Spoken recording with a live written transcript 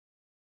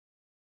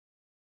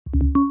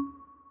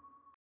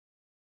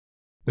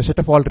The set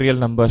of all real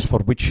numbers for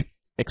which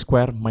x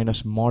square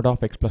minus mod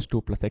of x plus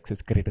 2 plus x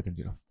is greater than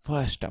 0.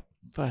 First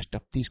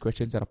up, these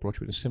questions are approached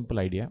with a simple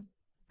idea.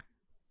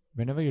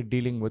 Whenever you're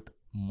dealing with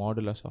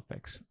modulus of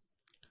x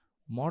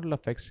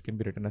can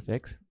be written as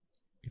x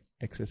if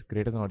x is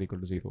greater than or equal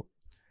to 0,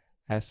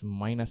 as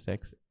minus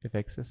x if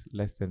x is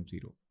less than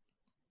 0.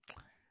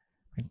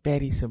 And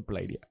very simple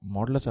idea.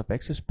 Modulus of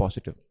x is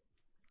positive.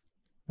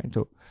 And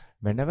so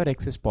whenever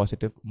x is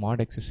positive,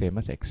 mod x is same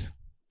as x.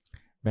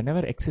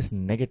 Whenever x is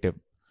negative,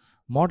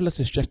 modulus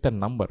is just a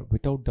number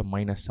without the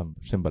minus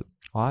symbol,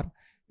 or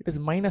it is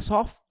minus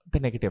of the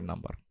negative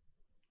number.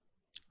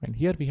 And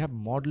here we have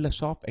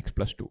modulus of x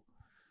plus 2.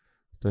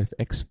 So if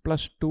x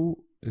plus 2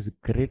 is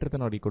greater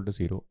than or equal to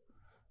 0,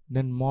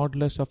 then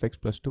modulus of x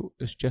plus 2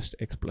 is just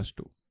x plus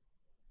 2.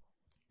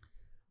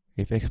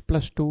 If x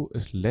plus 2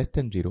 is less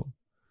than 0,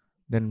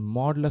 then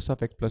modulus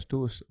of x plus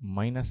 2 is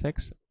minus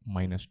x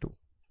minus 2.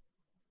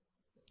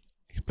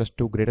 X plus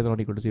 2 greater than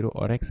or equal to 0,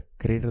 or x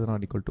greater than or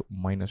equal to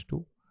minus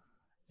 2,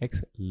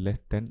 x less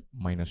than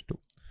minus 2.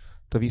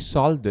 So we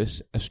solve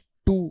this as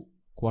two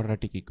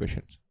quadratic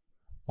equations.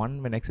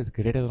 One when x is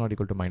greater than or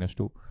equal to minus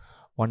 2,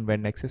 one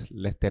when x is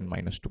less than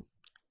minus 2.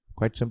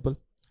 Quite simple.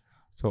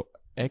 So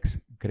x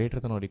greater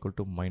than or equal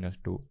to minus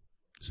 2,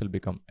 this will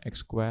become x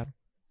square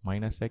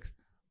minus x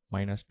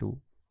minus 2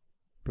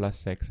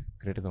 plus x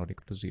greater than or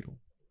equal to 0,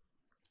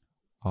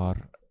 or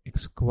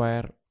x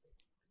square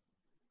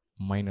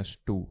minus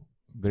 2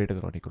 greater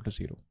than or equal to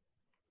 0.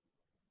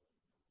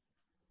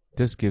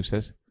 This gives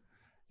us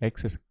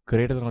x is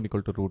greater than or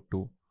equal to root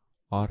 2,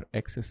 or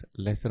x is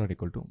less than or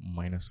equal to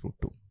minus root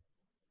 2.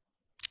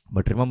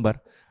 But remember,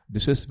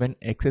 this is when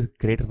x is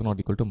greater than or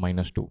equal to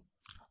minus 2,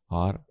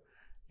 or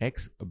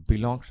x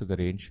belongs to the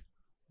range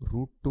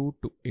root 2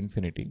 to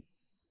infinity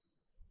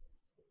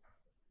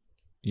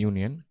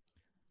union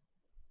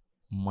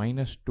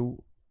minus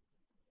 2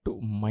 to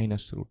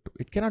minus root 2.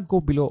 It cannot go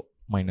below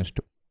minus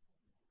 2.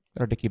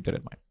 You have to keep that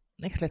in mind.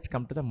 Next, let's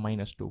come to the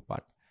minus 2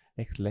 part.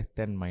 X less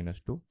than minus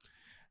 2.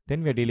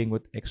 Then we are dealing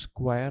with x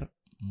square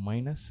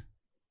minus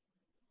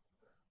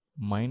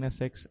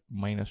x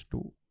minus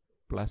 2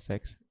 plus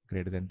x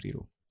greater than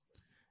 0.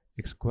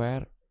 X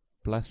square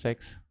plus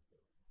x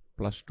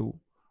plus 2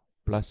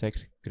 plus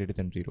x greater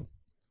than 0.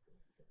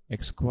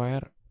 X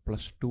square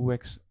plus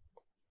 2x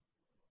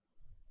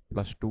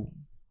plus 2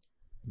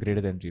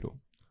 greater than 0.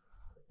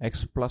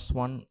 X plus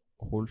 1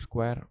 whole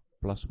square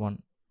plus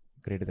 1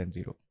 greater than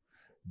 0.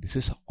 This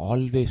is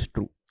always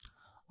true.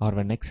 Or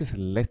when x is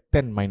less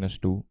than minus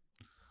 2,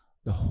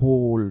 the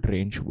whole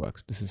range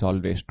works. This is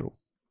always true.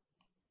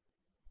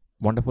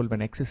 Wonderful.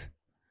 When x is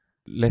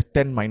less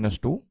than minus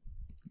 2,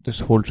 this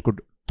holds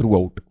good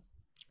throughout.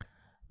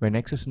 When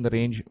x is in the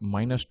range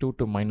minus 2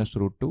 to minus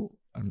root 2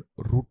 and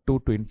root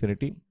 2 to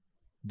infinity,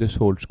 this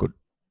holds good.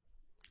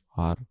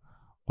 Or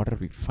what are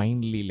we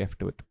finally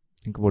left with?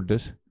 Think about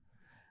this.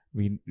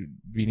 We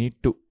need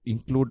to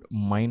include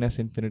minus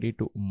infinity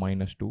to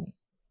minus 2,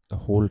 the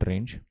whole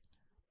range,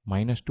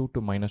 minus 2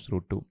 to minus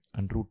root 2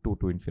 and root 2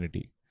 to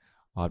infinity.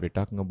 Or we're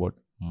talking about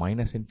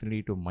minus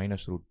infinity to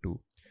minus root 2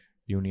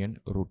 union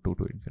root 2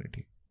 to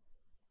infinity.